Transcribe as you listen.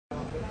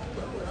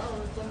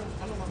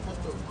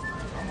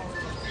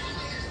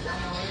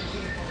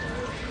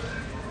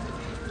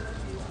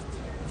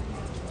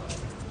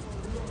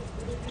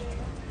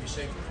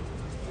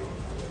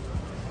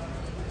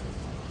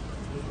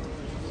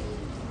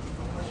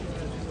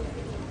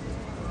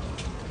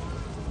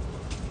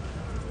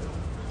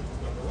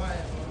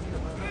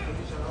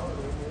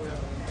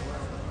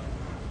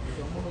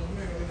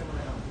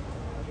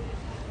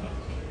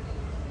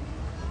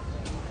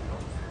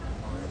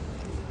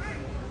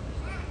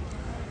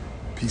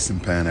Peace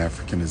and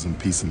Pan-Africanism,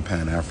 peace and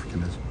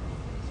Pan-Africanism.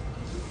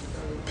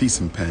 Peace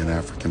and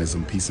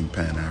Pan-Africanism, peace and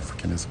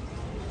Pan-Africanism.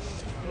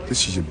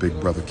 This is your big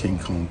brother, King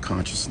Kong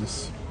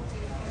Consciousness.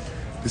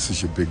 This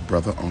is your big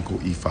brother, Uncle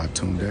Ifa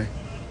Tunde.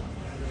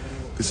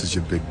 This is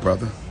your big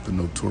brother, the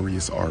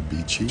notorious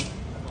RBG.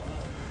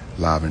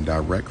 Live and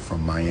direct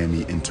from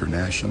Miami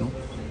International.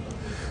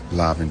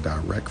 Live and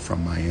direct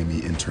from Miami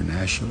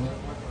International.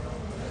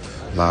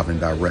 Live and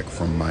direct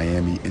from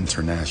Miami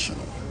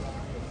International.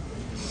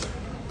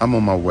 I'm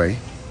on my way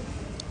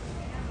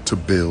to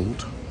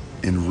build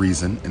in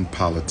reason and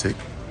politic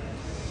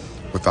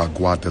with our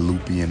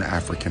Guadalupean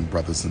African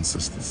brothers and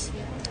sisters.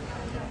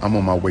 I'm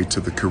on my way to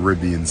the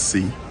Caribbean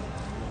Sea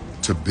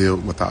to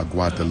build with our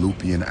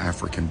Guadalupean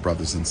African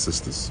brothers and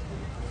sisters.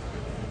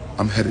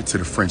 I'm headed to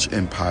the French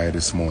Empire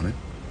this morning.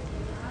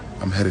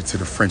 I'm headed to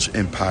the French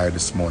Empire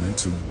this morning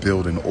to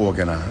build and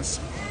organize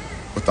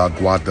with our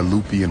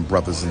Guadalupean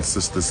brothers and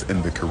sisters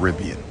in the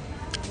Caribbean.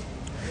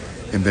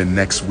 And then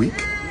next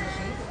week,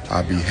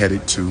 I'll be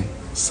headed to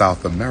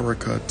South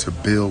America to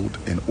build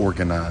and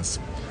organize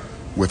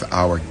with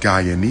our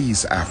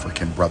Guyanese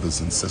African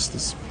brothers and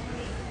sisters.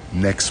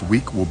 Next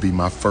week will be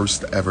my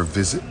first ever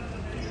visit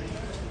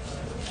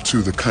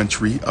to the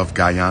country of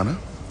Guyana.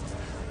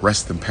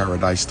 Rest in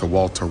paradise to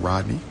Walter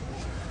Rodney.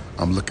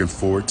 I'm looking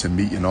forward to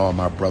meeting all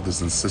my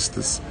brothers and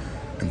sisters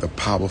in the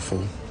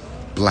powerful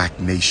black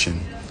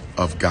nation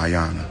of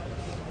Guyana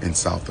in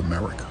South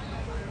America.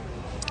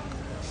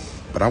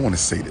 But I want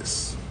to say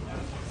this.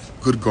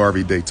 Good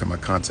Garvey Day to my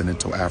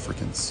continental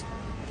Africans.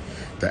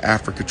 The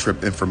Africa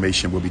trip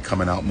information will be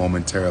coming out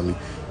momentarily.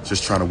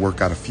 Just trying to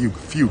work out a few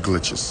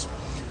glitches.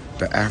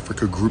 The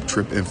Africa group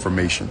trip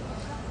information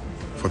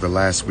for the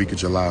last week of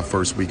July,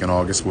 first week in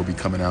August will be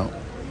coming out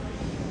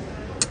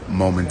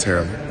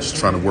momentarily. Just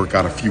trying to work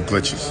out a few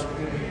glitches.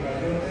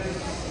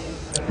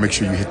 Make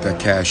sure you hit that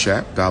Cash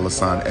App,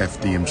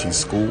 $FDMG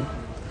School.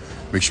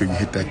 Make sure you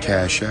hit that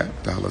Cash App,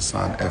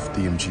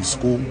 $FDMG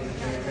School.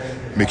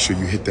 Make sure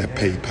you hit that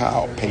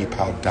PayPal,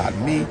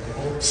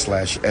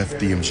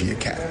 paypal.me/FDMG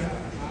Academy.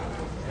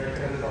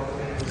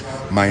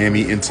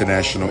 Miami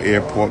International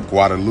Airport,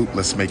 Guadeloupe,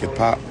 let's make it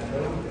pop.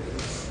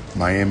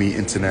 Miami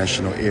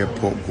International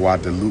Airport,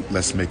 Guadeloupe,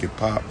 let's make it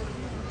pop.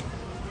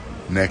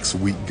 Next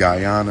week,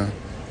 Guyana,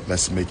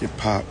 let's make it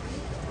pop.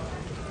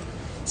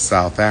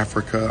 South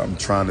Africa, I'm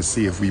trying to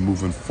see if we're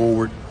moving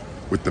forward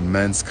with the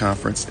men's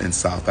conference in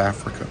South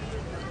Africa.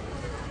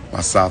 My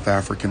South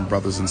African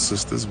brothers and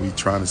sisters, we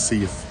trying to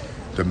see if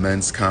the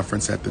men's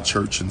conference at the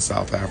church in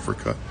South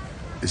Africa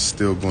is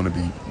still going to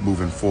be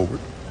moving forward.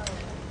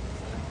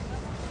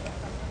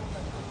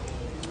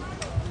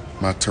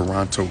 My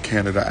Toronto,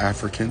 Canada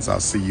Africans, I'll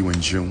see you in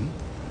June.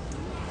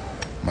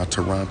 My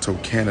Toronto,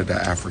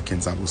 Canada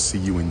Africans, I will see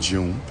you in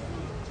June.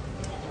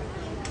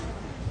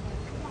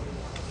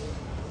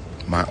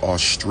 My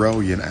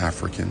Australian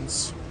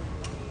Africans,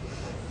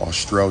 I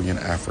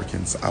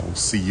will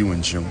see you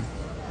in June.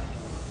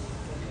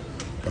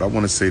 But I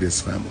want to say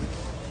this, family.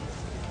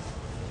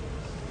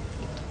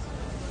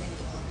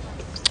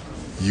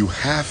 You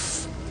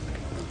have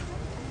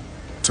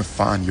to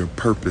find your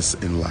purpose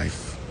in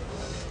life,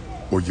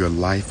 or your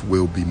life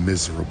will be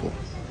miserable.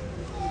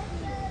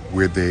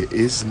 Where there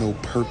is no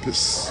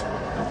purpose,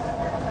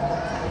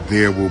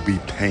 there will be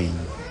pain.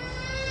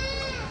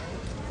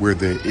 Where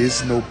there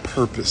is no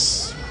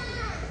purpose,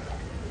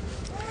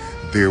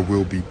 there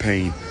will be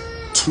pain.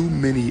 Too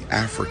many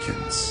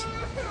Africans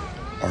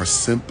are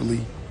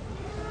simply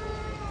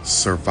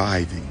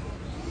surviving,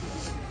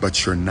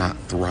 but you're not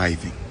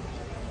thriving.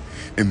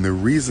 And the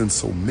reason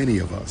so many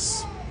of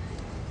us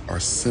are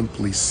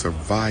simply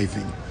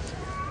surviving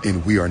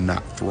and we are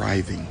not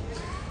thriving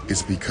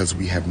is because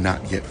we have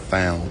not yet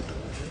found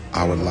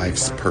our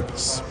life's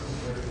purpose.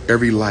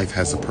 Every life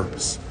has a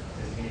purpose.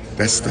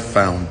 That's the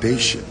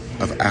foundation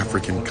of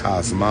African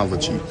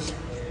cosmology,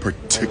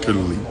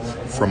 particularly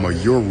from a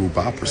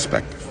Yoruba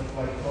perspective.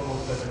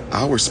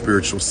 Our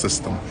spiritual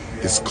system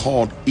is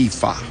called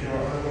Ifa,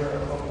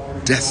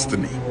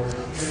 destiny,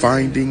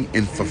 finding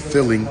and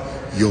fulfilling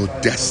your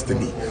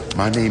destiny.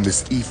 My name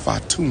is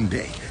Ifa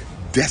Tunde.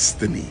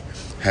 Destiny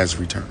has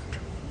returned.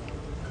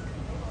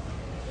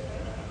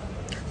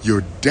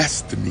 Your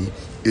destiny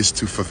is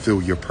to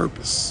fulfill your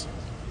purpose.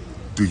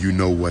 Do you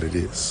know what it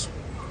is?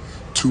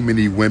 Too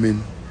many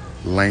women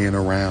laying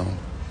around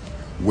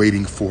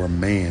waiting for a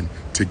man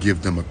to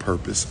give them a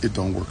purpose. It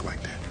don't work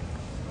like that.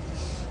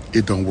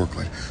 It don't work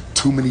like that.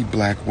 Too many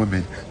black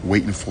women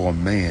waiting for a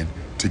man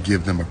to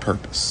give them a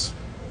purpose.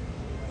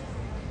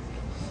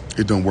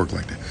 It don't work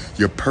like that.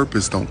 Your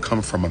purpose don't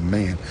come from a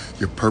man.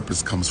 Your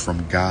purpose comes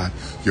from God.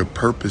 Your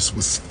purpose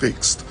was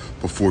fixed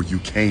before you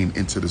came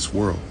into this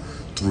world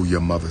through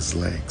your mother's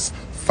legs.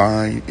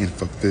 Find and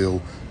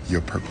fulfill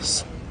your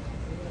purpose.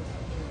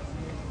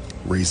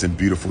 Raising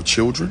beautiful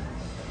children,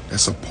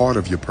 that's a part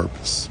of your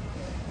purpose.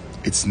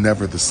 It's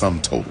never the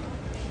sum total.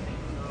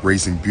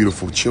 Raising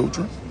beautiful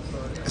children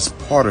is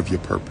part of your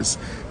purpose.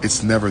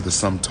 It's never the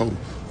sum total.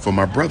 For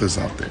my brothers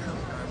out there,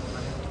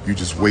 you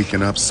just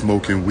waking up,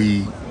 smoking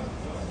weed,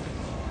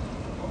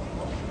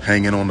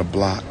 hanging on the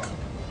block,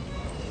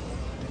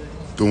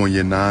 doing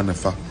your 9 to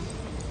 5.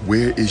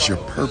 Where is your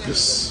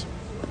purpose?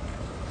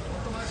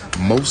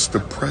 Most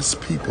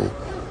depressed people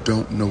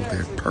don't know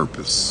their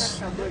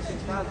purpose.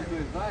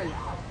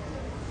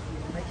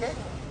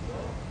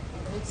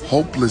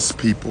 Hopeless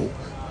people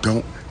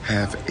don't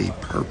have a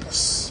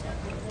purpose.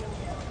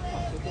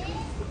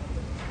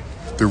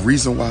 The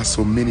reason why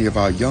so many of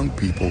our young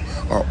people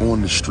are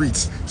on the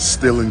streets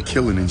stealing,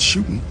 killing, and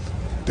shooting,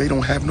 they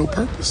don't have no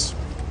purpose.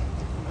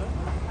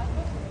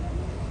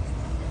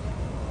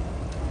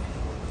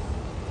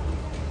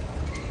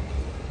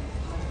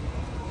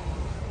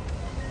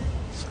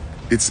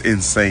 It's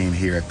insane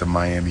here at the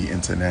Miami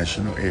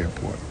International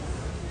Airport.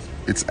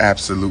 It's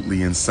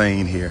absolutely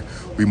insane here.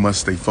 We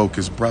must stay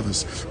focused,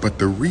 brothers. But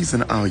the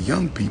reason our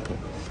young people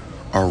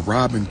are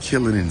robbing,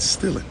 killing, and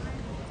stealing,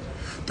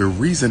 the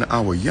reason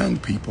our young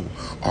people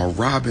are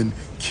robbing,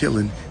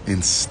 killing,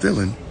 and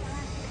stealing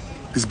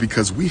is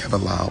because we have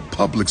allowed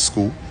public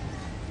school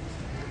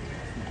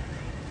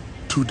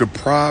to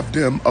deprive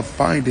them of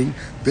finding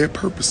their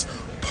purpose.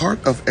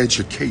 Part of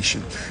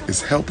education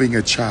is helping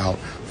a child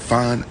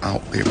find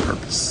out their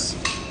purpose.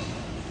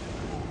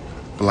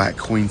 Black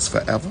queens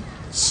forever,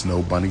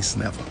 snow bunnies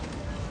never.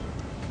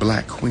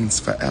 Black queens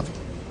forever,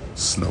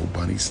 snow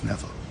bunnies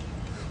never.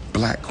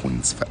 Black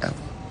queens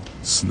forever,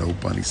 snow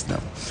bunnies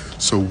never.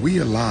 So we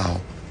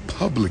allow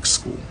public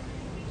school.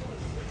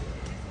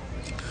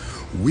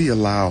 We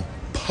allow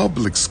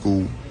public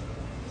school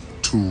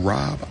to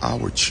rob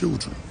our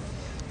children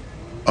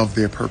of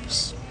their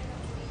purpose.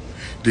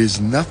 There's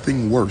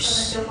nothing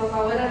worse.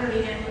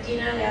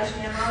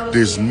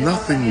 There's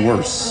nothing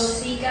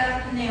worse.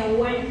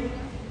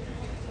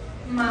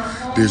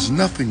 There's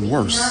nothing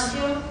worse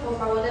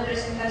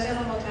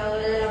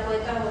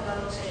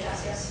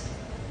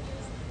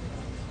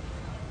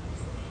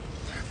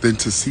than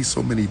to see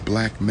so many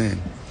black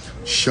men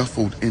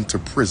shuffled into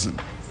prison.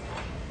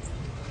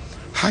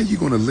 How are you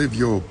going to live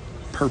your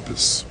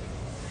purpose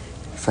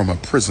from a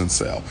prison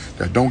cell?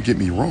 Now, don't get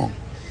me wrong.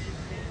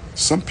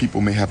 Some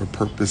people may have a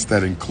purpose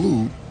that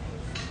include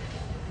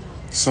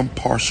some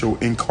partial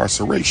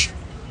incarceration.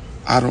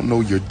 I don't know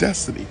your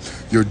destiny.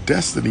 Your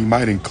destiny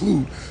might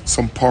include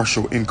some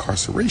partial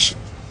incarceration.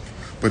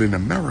 But in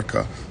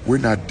America, we're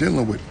not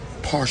dealing with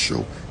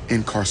partial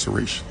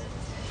incarceration.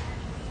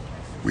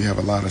 We have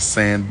a lot of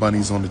sand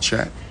bunnies on the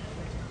chat.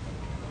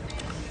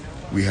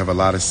 We have a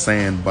lot of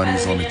sand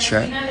bunnies on the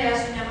chat.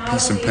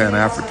 Peace and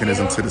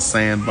Pan-Africanism to the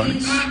sand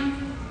bunnies.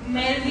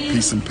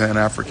 Peace and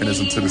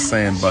Pan-Africanism to the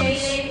sand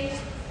bunnies.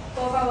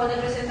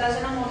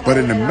 But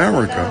in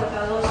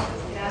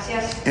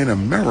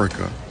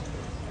America,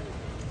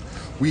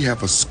 we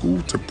have a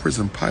school to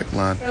prison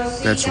pipeline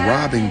that's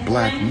robbing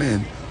black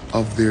men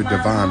of their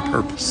divine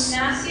purpose.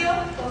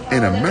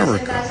 In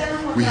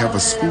America, we have a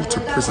school to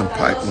prison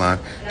pipeline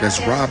that's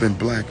robbing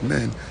black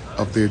men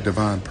of their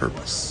divine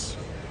purpose.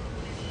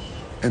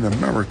 In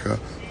America,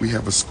 we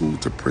have a school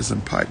to prison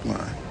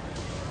pipeline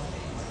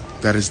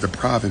that is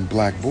depriving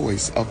black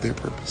boys of their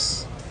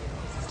purpose.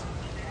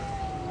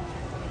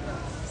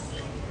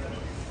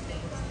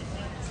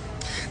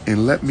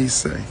 And let me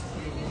say,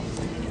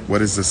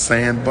 what is a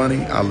sand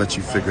bunny? I'll let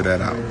you figure that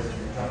out.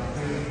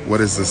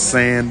 What is a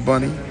sand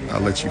bunny?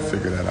 I'll let you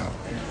figure that out.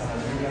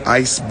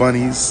 Ice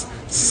bunnies,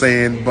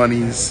 sand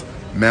bunnies,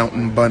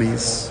 mountain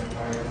bunnies,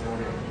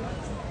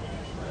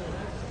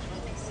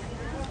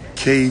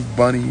 cave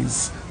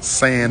bunnies,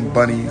 sand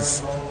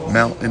bunnies,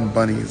 mountain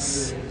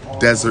bunnies,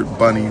 desert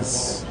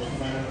bunnies.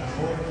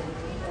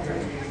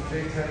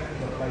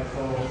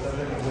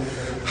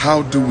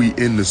 How do we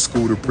end the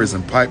school to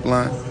prison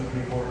pipeline,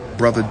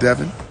 Brother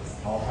Devin?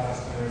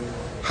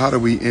 How do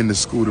we end the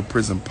school to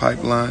prison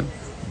pipeline,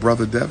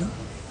 Brother Devin?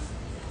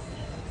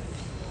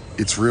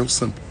 It's real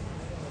simple.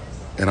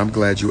 And I'm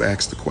glad you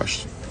asked the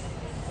question.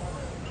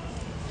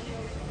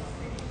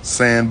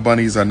 Sand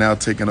bunnies are now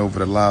taking over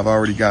the live. I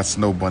already got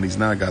snow bunnies.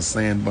 Now I got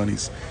sand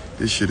bunnies.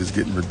 This shit is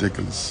getting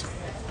ridiculous.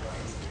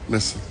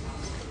 Listen,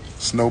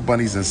 snow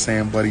bunnies and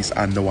sand bunnies,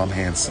 I know I'm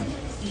handsome.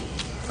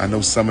 I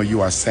know some of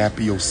you are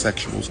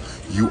sapiosexuals.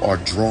 You are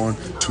drawn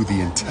to the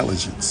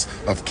intelligence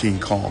of King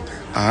Kong.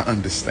 I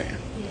understand.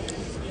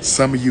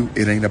 Some of you,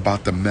 it ain't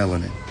about the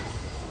melanin.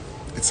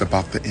 It's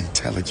about the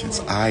intelligence.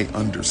 I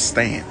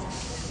understand.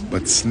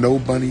 But snow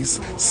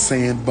bunnies,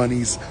 sand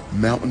bunnies,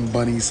 mountain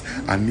bunnies,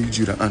 I need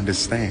you to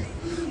understand.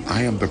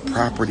 I am the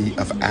property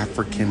of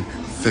African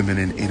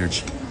feminine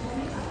energy.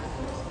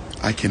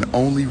 I can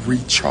only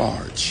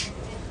recharge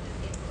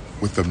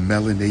with a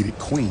melanated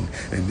queen.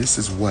 And this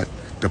is what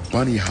the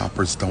bunny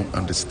hoppers don't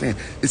understand.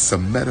 It's a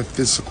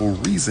metaphysical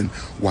reason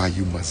why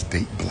you must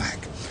date black.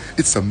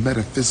 It's a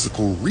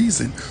metaphysical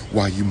reason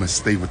why you must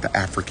stay with the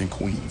African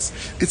queens.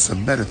 It's a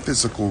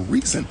metaphysical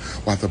reason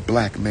why the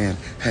black man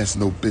has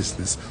no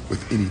business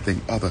with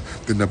anything other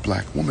than the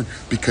black woman,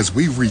 because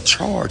we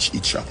recharge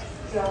each other.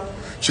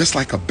 Just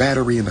like a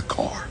battery in a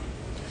car.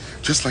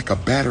 Just like a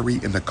battery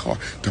in the car.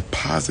 The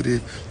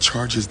positive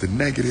charges the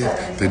negative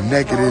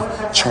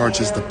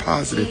charges the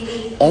positive.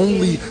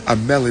 Only a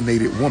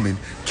melanated woman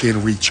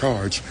can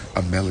recharge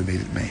a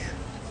melanated man.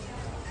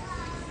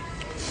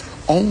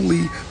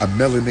 Only a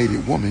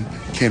melanated woman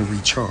can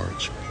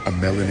recharge a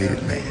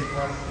melanated man.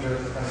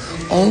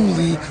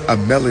 Only a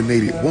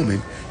melanated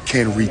woman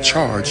can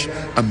recharge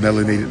a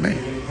melanated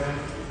man.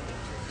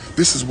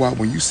 This is why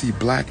when you see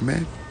black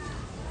men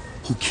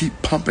who keep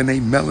pumping their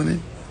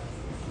melanin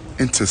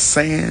into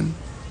sand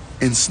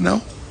and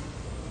snow,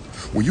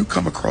 when you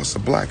come across a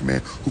black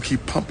man who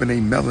keep pumping their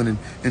melanin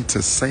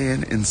into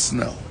sand and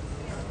snow,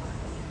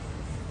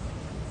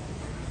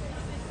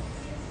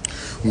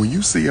 when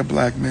you see a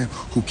black man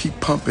who keep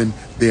pumping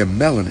their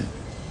melanin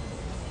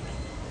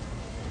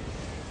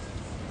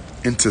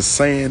into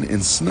sand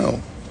and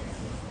snow,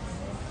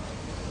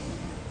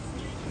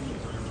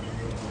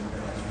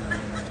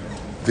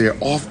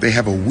 they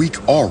have a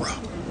weak aura.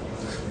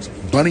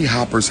 Bunny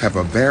hoppers have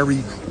a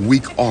very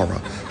weak aura.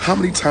 How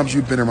many times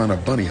you've been around a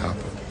bunny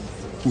hopper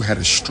who had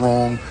a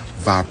strong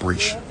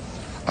vibration,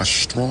 a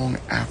strong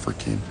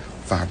African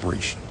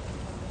vibration?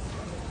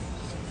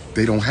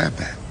 They don't have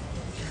that,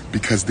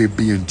 because they're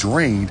being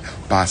drained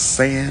by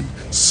sand,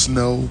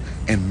 snow,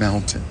 and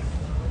mountain.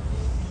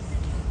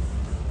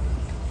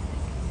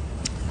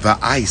 The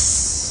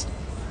ice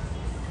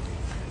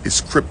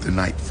is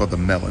kryptonite for the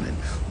melanin.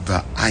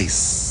 The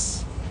ice.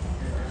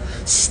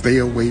 Stay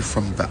away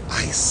from the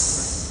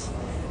ice.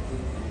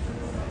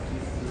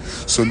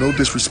 So no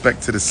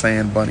disrespect to the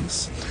sand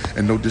bunnies,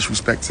 and no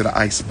disrespect to the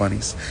ice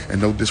bunnies, and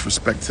no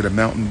disrespect to the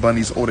mountain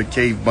bunnies or the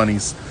cave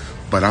bunnies,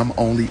 but I'm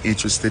only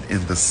interested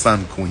in the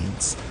sun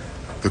queens.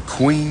 The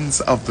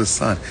queens of the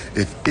sun.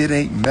 If it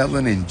ain't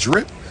melanin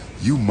drip,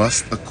 you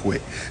must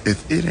acquit.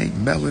 If it ain't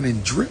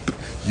melanin drip,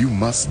 you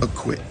must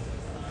acquit.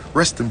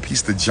 Rest in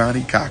peace to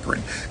Johnny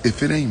Cochran.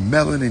 If it ain't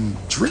melanin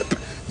drip,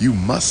 you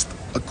must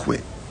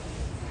acquit.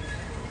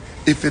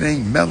 If it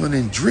ain't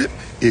melanin drip,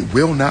 it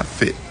will not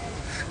fit.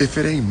 If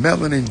it ain't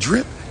melanin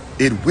drip,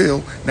 it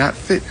will not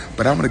fit.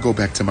 But I'm going to go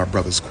back to my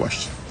brother's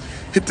question.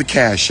 Hit the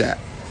Cash App.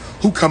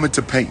 Who coming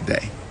to paint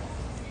day?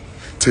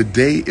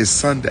 Today is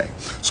Sunday.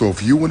 So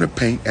if you want to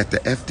paint at the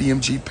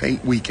FDMG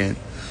paint weekend,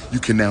 you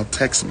can now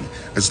text me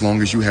as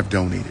long as you have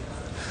donated.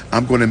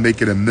 I'm going to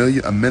make it a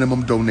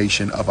minimum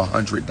donation of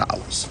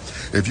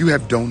 $100. If you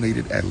have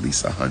donated at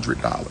least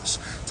 $100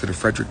 to the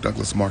Frederick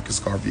Douglass Marcus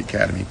Garvey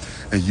Academy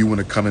and you want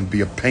to come and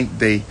be a paint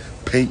day,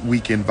 paint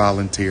weekend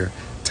volunteer,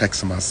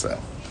 text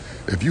myself.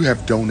 If you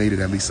have donated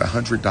at least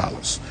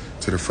 $100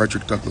 to the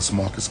Frederick Douglass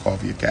Marcus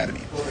Garvey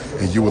Academy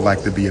and you would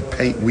like to be a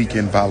paint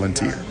weekend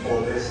volunteer,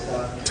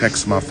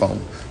 text my phone,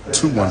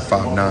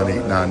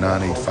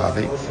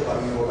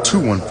 215-989-9858,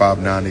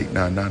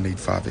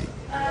 215-989-9858.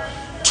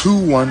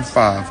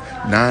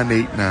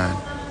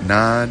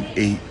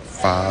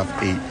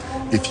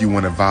 215-989-9858 if you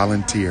want to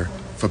volunteer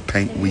for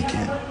paint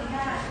weekend.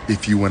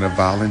 If you want to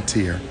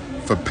volunteer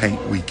for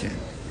paint weekend.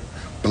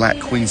 Black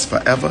queens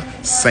forever,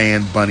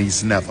 sand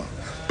bunnies never.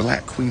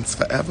 Black queens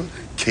forever,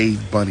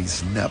 cave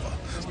bunnies never.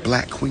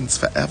 Black queens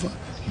forever,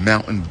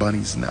 mountain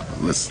bunnies never.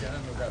 Listen.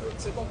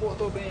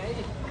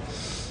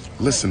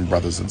 Listen,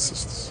 brothers and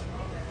sisters.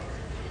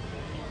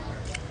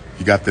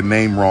 You got the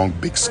name wrong,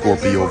 Big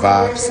Scorpio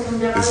Vibes.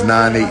 It's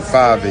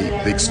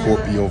 9858, Big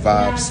Scorpio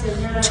Vibes.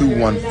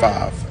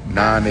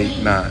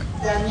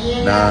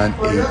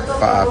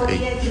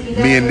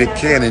 215-989-9858. Me and Nick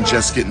Cannon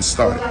just getting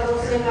started.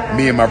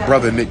 Me and my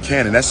brother Nick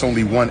Cannon, that's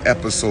only one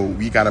episode.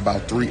 We got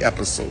about 3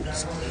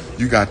 episodes.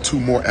 You got 2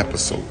 more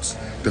episodes.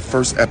 The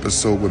first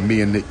episode with me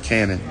and Nick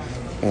Cannon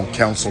on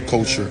Council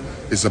Culture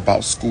is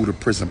about school to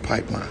prison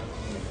pipeline.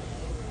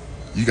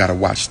 You got to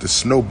watch the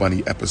Snow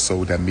Bunny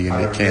episode that me and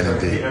Nick Cannon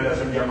did.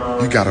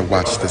 You got to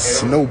watch the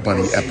Snow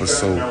Bunny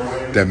episode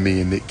that me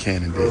and Nick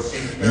Cannon did.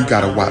 You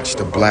got to watch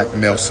the Black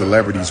Male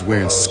Celebrities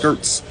Wearing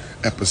Skirts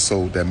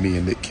episode that me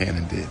and Nick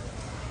Cannon did.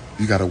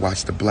 You got to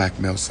watch the Black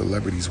Male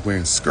Celebrities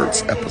Wearing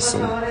Skirts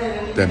episode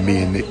that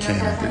me and Nick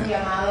Cannon did.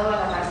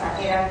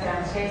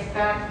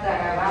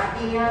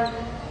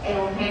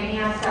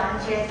 Eugenia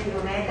Sánchez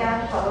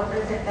Luneta, favor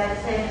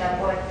presentarse en la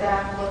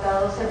puerta J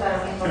 12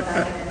 para un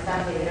importante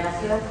mensaje.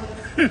 Gracias.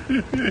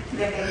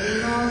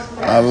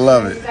 I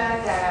love it.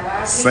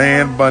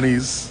 Sand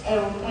bunnies,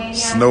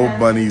 snow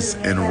bunnies,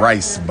 and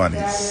rice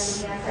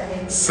bunnies.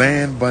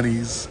 Sand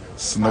bunnies,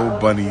 snow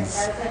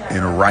bunnies,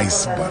 and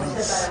rice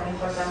bunnies.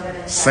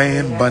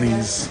 Sand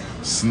bunnies,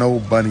 snow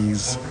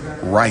bunnies,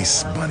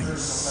 rice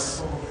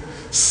bunnies.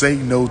 Say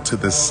no to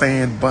the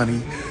sand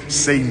bunny.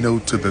 Say no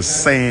to the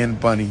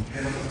sand bunny.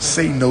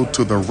 Say no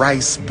to the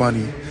rice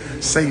bunny.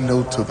 Say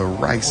no to the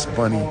rice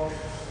bunny.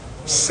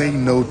 Say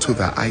no to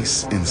the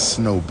ice and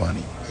snow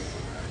bunny.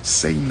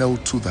 Say no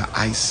to the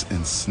ice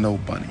and snow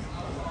bunny.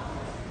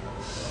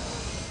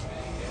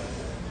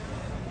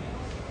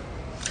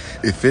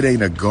 If it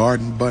ain't a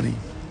garden bunny,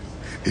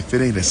 if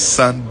it ain't a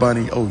sun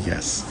bunny, oh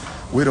yes.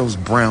 Where those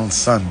brown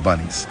sun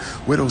bunnies?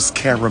 Where those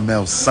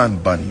caramel sun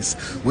bunnies?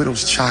 Where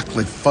those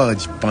chocolate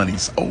fudge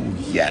bunnies? Oh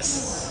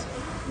yes.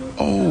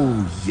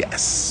 Oh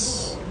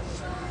yes.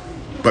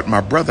 But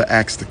my brother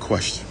asked the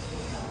question.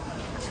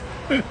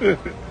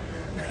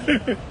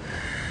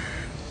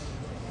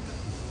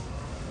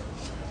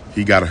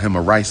 He got him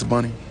a rice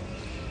bunny.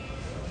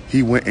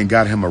 He went and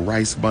got him a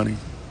rice bunny.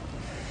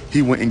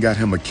 He went and got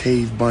him a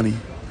cave bunny.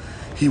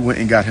 He went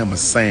and got him a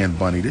sand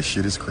bunny. This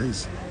shit is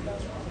crazy.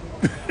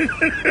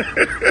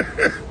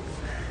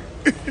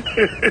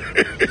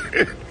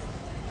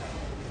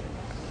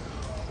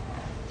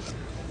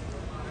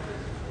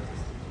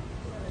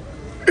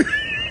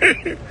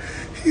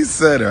 He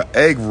said an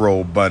egg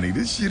roll bunny.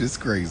 This shit is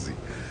crazy.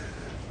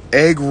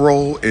 Egg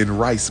roll and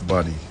rice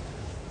bunny.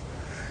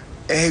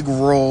 Egg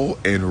roll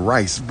and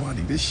rice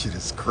bunny. This shit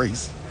is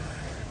crazy.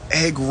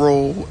 Egg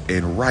roll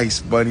and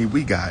rice bunny.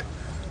 We got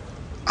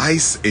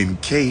ice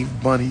and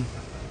cave bunny.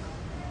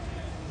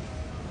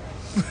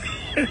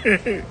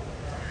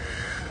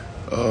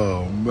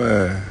 Oh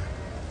man.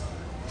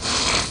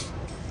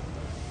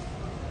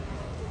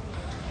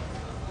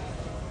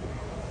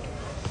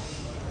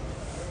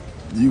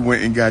 You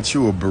went and got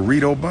you a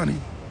burrito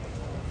bunny.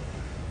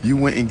 You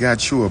went and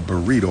got you a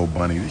burrito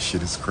bunny. This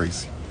shit is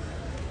crazy.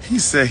 He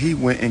said he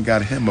went and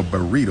got him a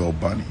burrito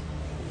bunny.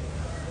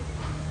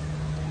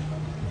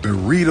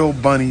 Burrito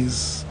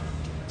bunnies,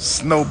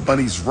 snow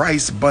bunnies,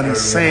 rice bunnies,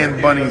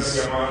 sand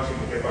bunnies,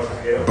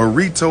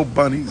 burrito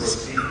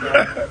bunnies.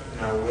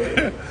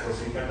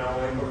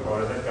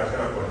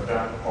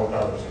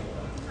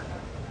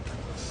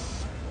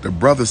 The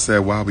brother said,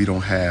 why we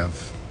don't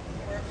have,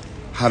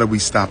 how do we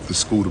stop the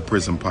school to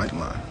prison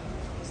pipeline?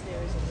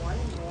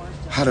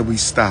 How do we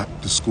stop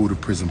the school to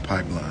prison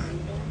pipeline?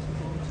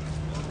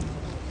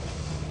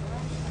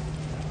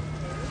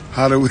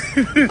 How do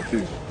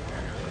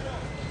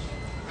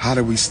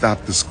we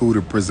stop the school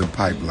to prison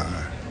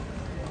pipeline?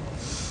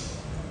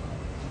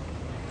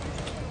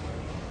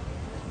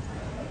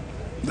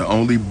 The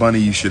only bunny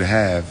you should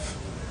have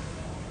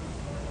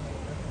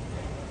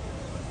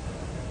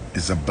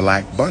is a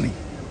black bunny.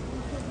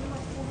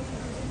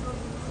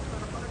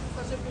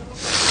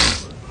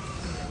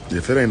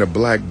 If it ain't a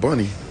black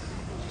bunny,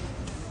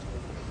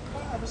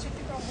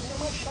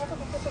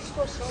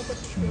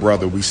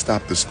 brother, we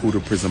stop the school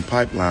to prison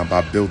pipeline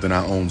by building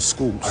our own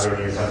schools.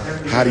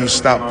 How do you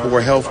stop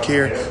poor health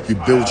care? You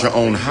build your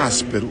own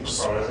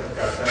hospitals.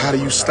 How do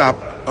you stop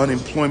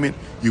unemployment?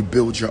 You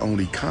build your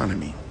own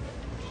economy.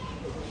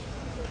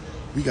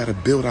 We got to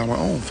build our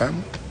own,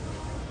 family.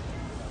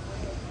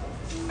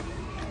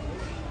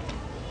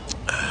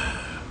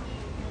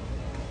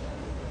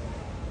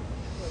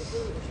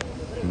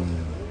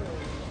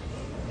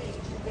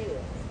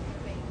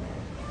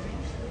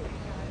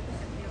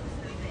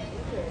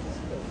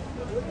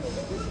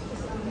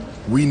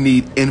 We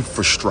need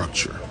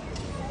infrastructure.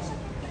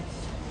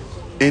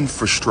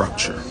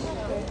 Infrastructure.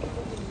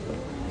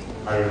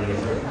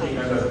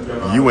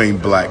 You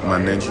ain't black, my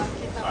ninja.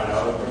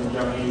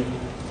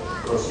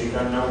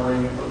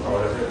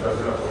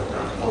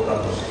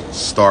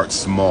 Start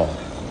small.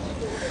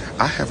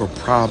 I have a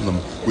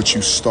problem with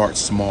you start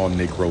small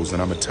Negroes,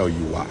 and I'm going to tell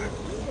you why.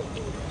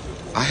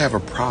 I have a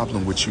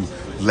problem with you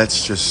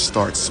let's just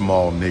start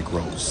small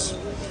Negroes.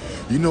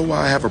 You know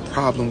why I have a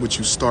problem with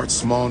you start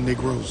small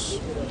Negroes?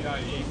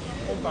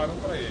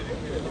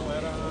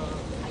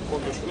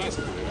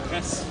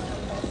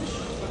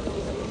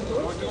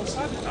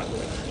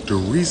 The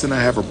reason I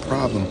have a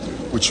problem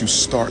with you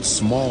start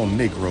small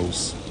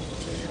Negroes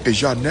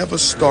is y'all never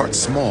start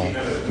small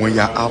when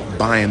y'all out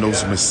buying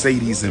those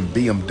Mercedes and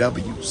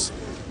BMWs.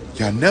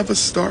 Y'all never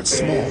start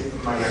small.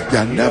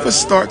 Y'all never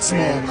start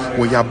small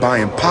when y'all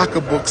buying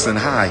pocketbooks and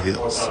high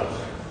heels.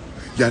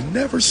 Y'all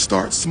never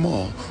start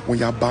small when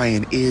y'all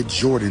buying Air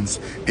Jordans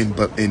and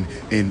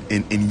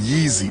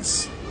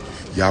Yeezys.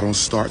 Y'all don't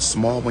start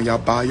small when y'all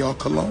buy y'all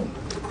cologne.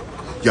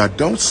 Y'all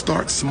don't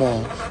start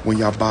small when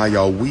y'all buy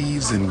y'all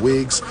weaves and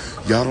wigs.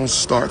 Y'all don't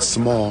start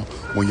small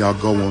when y'all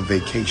go on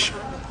vacation.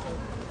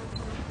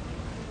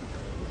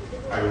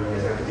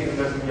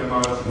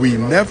 We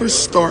never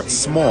start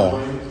small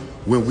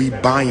when we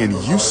buying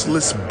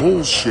useless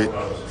bullshit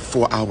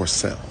for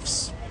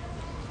ourselves.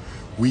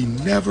 We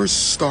never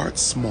start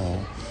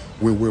small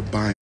when we're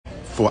buying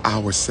for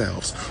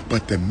ourselves.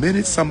 But the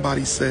minute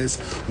somebody says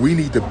we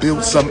need to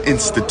build some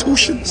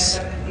institutions,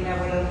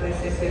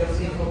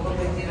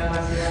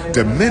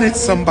 the minute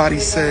somebody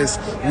says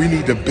we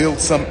need to build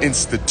some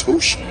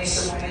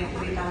institutions,